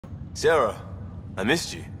Sarah, I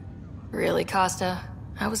missed you. Really, Costa?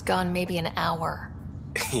 I was gone maybe an hour.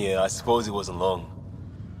 Yeah, I suppose it wasn't long.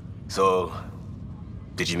 So,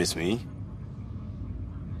 did you miss me?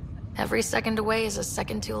 Every second away is a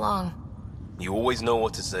second too long. You always know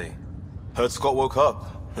what to say. Heard Scott woke up.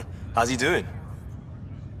 How's he doing?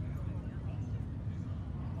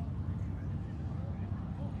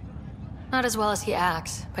 Not as well as he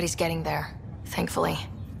acts, but he's getting there, thankfully.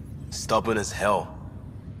 Stubborn as hell.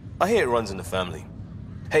 I hear it runs in the family.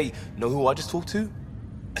 Hey, know who I just talked to?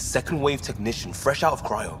 A second-wave technician fresh out of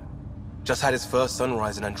cryo. Just had his first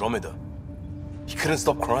sunrise in Andromeda. He couldn't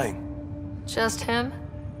stop crying. Just him?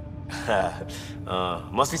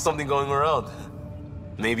 Must be something going around.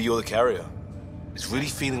 Maybe you're the carrier. It's really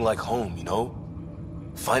feeling like home, you know?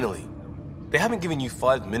 Finally. They haven't given you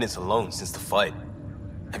 5 minutes alone since the fight.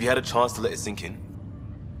 Have you had a chance to let it sink in?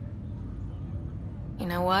 You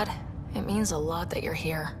know what? It means a lot that you're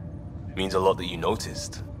here. It means a lot that you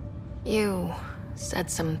noticed. You said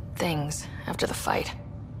some things after the fight.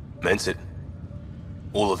 Meant it.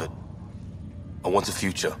 All of it. I want a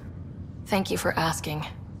future. Thank you for asking.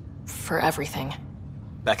 For everything.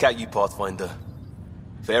 Back at you, Pathfinder.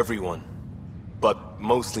 For everyone. But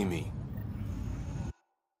mostly me.